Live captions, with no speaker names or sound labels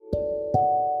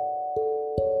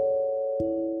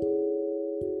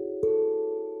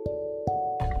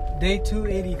Day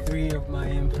 283 of my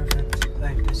imperfect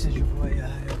life. This is your boy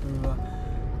Yahya Abdullah.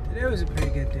 Today was a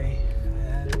pretty good day. I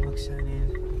had a book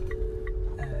signing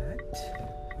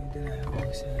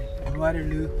in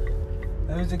Waterloo.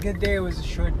 It was a good day. It was a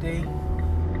short day,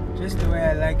 just the way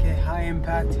I like it. High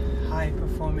impact, high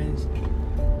performance,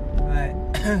 but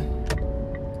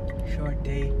short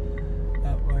day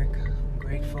at work. I'm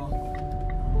grateful.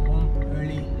 I'm home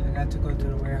early. I got to go to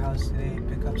the warehouse today,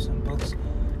 pick up some books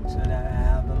so that I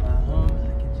have them at home.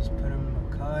 I can just put them in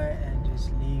my car and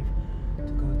just leave to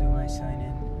go do my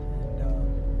sign-in.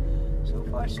 And so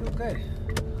far, so good.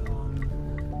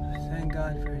 I thank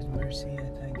God for His mercy. I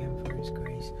thank Him for His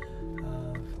grace,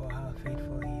 for how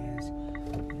faithful He is.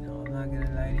 You know, I'm not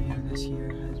gonna lie to you. This year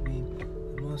has been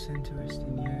the most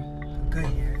interesting year. A good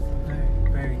year, a very,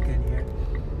 very good year.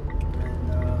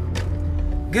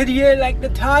 And good year like the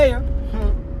tire.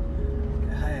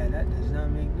 That does not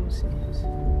make no sense.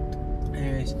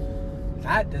 Anyways,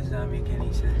 that does not make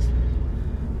any sense.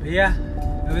 But yeah,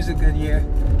 it was a good year.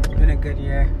 It's been a good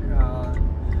year.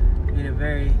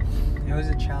 It was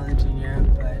a challenging year,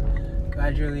 but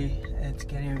gradually it's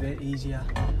getting a bit easier.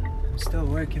 I'm still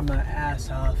working my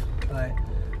ass off, but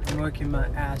I'm working my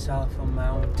ass off on my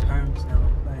own terms now,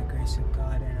 by the grace of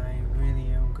God, and I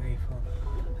really am grateful.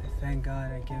 I thank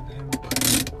God. I give Him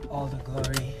all the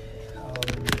glory.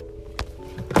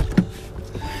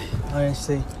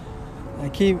 Honestly, I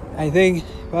think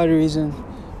part of the reason,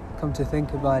 come to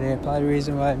think about it, part of the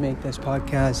reason why I make this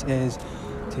podcast is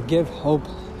to give hope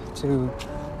to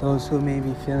those who may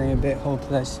be feeling a bit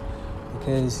hopeless,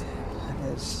 because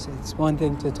it's one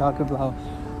thing to talk about,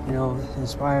 you know,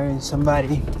 inspiring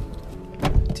somebody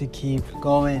to keep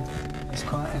going. It's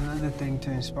another thing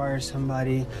to inspire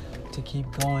somebody to keep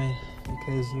going,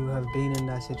 because you have been in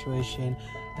that situation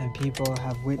and people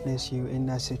have witnessed you in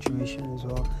that situation as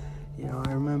well. You know,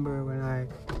 I remember when I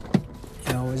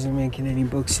wasn't making any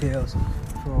book sales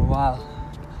for a while,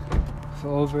 for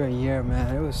over a year,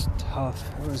 man. It was tough.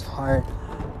 It was hard.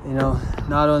 You know,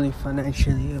 not only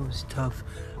financially, it was tough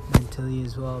mentally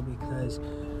as well, because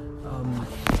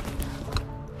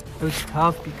it was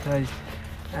tough because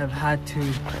I've had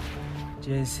to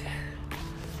just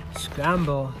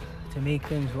scramble to make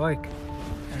things work,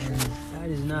 and that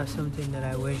is not something that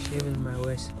I wish even my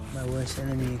worst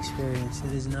enemy experienced.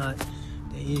 It is not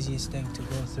the easiest thing to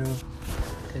go through,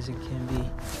 because it can be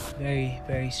very,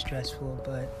 very stressful.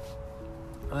 But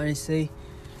honestly,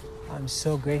 I'm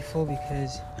so grateful,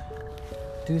 because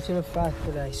due to the fact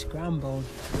that I scrambled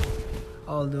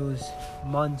all those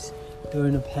months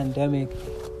during the pandemic,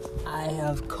 I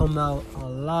have come out a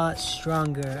lot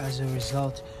stronger as a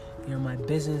result. You know, my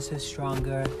business is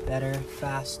stronger, better,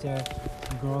 faster,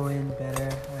 growing better,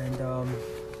 and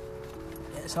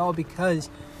it's all because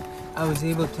I was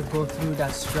able to go through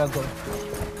that struggle.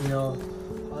 You know,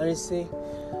 honestly,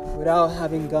 without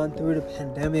having gone through the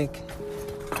pandemic,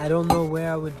 I don't know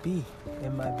where I would be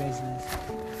in my business,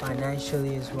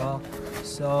 financially as well.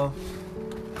 So,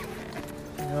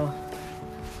 you know,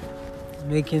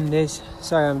 making this...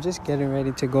 Sorry, I'm just getting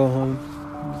ready to go home.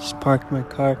 I just parked my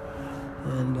car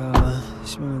and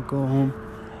just want to go home.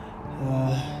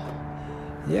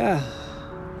 Yeah,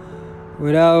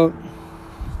 without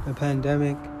the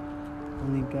pandemic,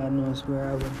 only God knows where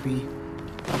I would be.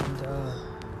 And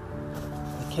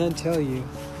I can't tell you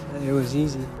that it was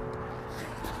easy.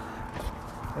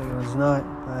 It was not,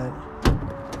 but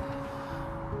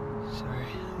sorry,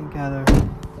 I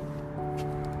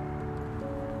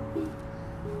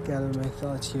gather my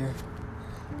thoughts here.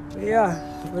 But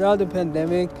yeah, without the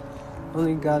pandemic,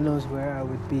 only God knows where I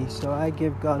would be. So I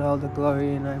give God all the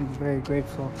glory, and I'm very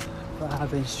grateful for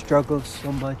having struggled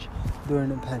so much during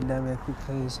the pandemic,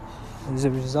 because as a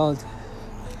result,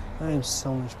 I am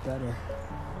so much better.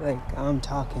 Like, I'm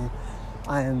talking,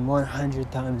 I am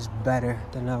 100 times better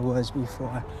than I was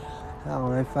before. I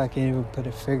don't know if I can even put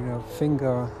a finger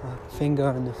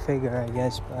on the figure, I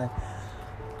guess. But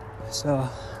so,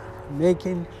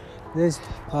 making this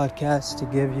podcast to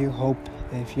give you hope.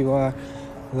 If you are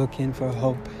looking for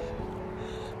hope,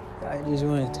 I just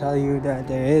want to tell you that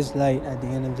there is light at the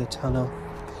end of the tunnel.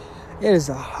 It is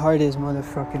the hardest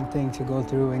motherfucking thing to go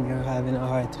through when you're having a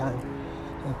hard time.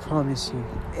 I promise you,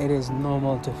 it is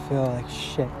normal to feel like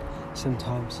shit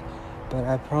sometimes, but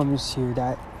I promise you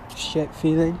that shit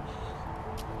feeling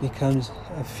becomes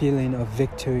a feeling of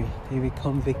victory. You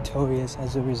become victorious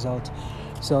as a result.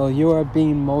 So you are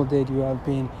being molded, you are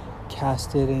being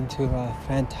casted into a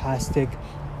fantastic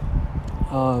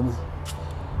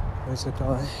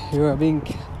you are being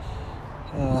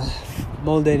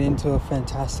molded into a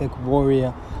fantastic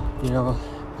warrior. You know,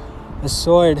 a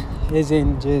sword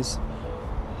isn't just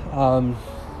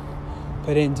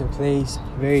put into place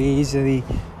very easily,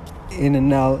 in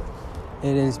and out.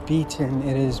 It is beaten,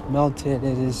 it is melted,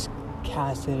 it is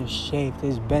cast, it is shaped, it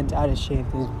is bent out of shape,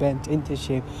 it is bent into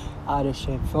shape, out of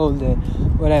shape, folded,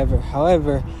 whatever.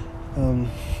 However,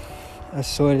 a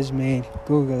sword is made.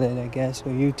 Google it, I guess,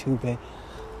 or YouTube it.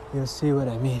 You'll see what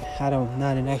I mean. I'm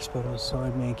not an expert on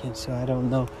sword making, so I don't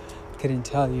know. Couldn't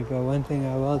tell you, but one thing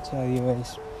I will tell you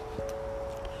is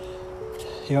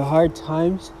your hard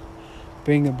times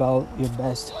bring about your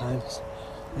best times.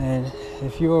 And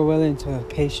if you are willing to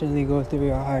patiently go through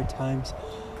your hard times,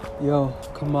 you'll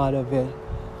come out of it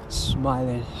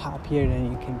smiling, happier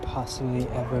than you can possibly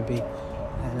ever be.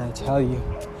 And I tell you,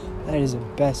 that is the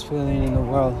best feeling in the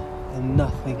world. And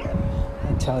nothing,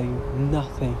 I tell you,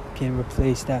 nothing can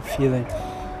replace that feeling.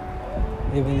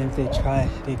 Even if they try,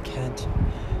 they can't.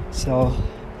 So,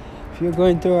 if you're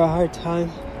going through a hard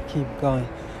time, keep going.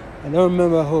 I don't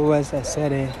remember who it was that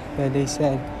said it, but they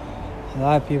said, a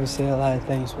lot of people say a lot of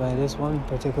things, but this one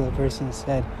particular person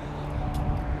said,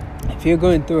 if you're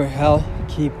going through hell,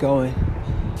 keep going.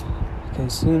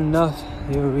 Because soon enough,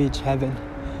 you'll reach heaven.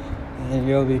 And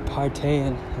you'll be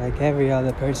partaking like every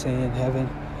other person in heaven.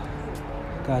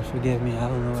 God forgive me, I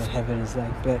don't know what heaven is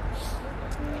like, but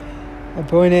the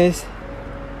point is,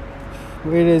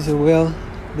 where there's a will,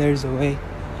 there's a way.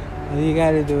 All you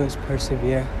gotta do is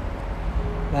persevere.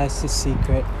 That's the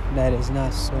secret. That is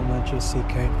not so much a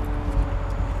secret.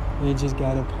 You just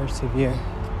gotta persevere.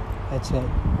 That's it.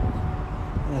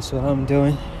 That's what I'm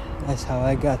doing. That's how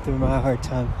I got through my hard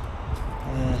time.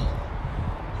 And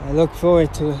I look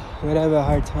forward to whatever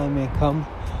hard time may come,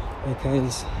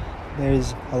 because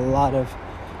there's a lot of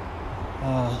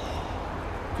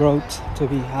growth to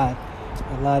be had,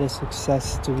 a lot of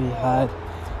success to be had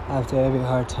after every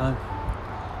hard time.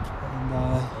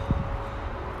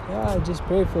 And I just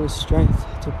pray for the strength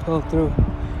to pull through.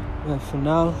 But for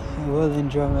now, I will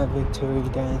enjoy my victory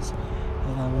dance,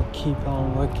 and I will keep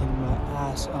on working my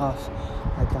ass off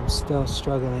like I'm still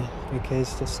struggling,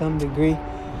 because to some degree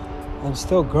I'm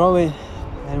still growing,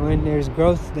 and when there's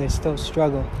growth, there's still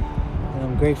struggle. And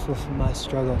I'm grateful for my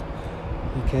struggle,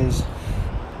 because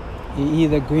you're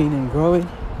either green and growing,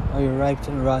 or you're ripe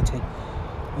and rotten.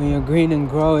 When you're green and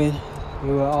growing,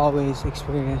 you will always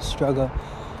experience struggle.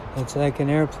 It's like an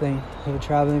airplane. You're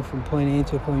traveling from point A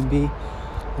to point B.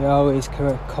 You're always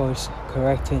course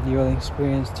correcting. You will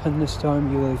experience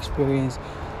thunderstorm. You will experience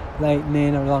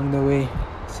lightning along the way.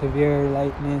 Severe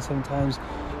lightning sometimes.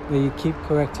 But you keep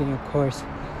correcting your course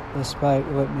despite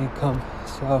what may come.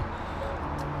 So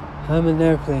I'm an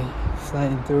airplane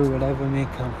flying through whatever may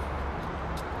come.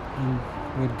 And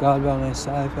with God by my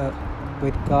side,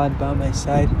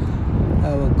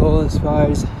 I will go as far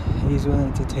as He's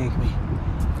willing to take me.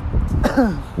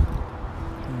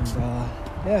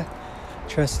 And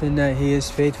trusting that He is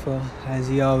faithful, as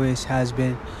He always has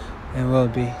been and will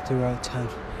be throughout time.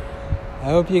 I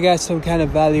hope you got some kind of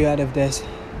value out of this.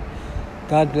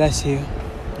 God bless you,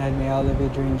 and may all of your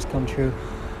dreams come true.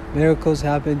 Miracles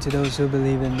happen to those who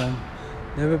believe in them.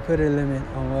 Never put a limit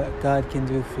on what God can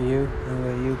do for you and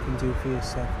what you can do for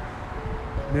yourself.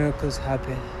 Miracles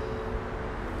happen.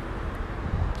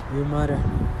 You matter.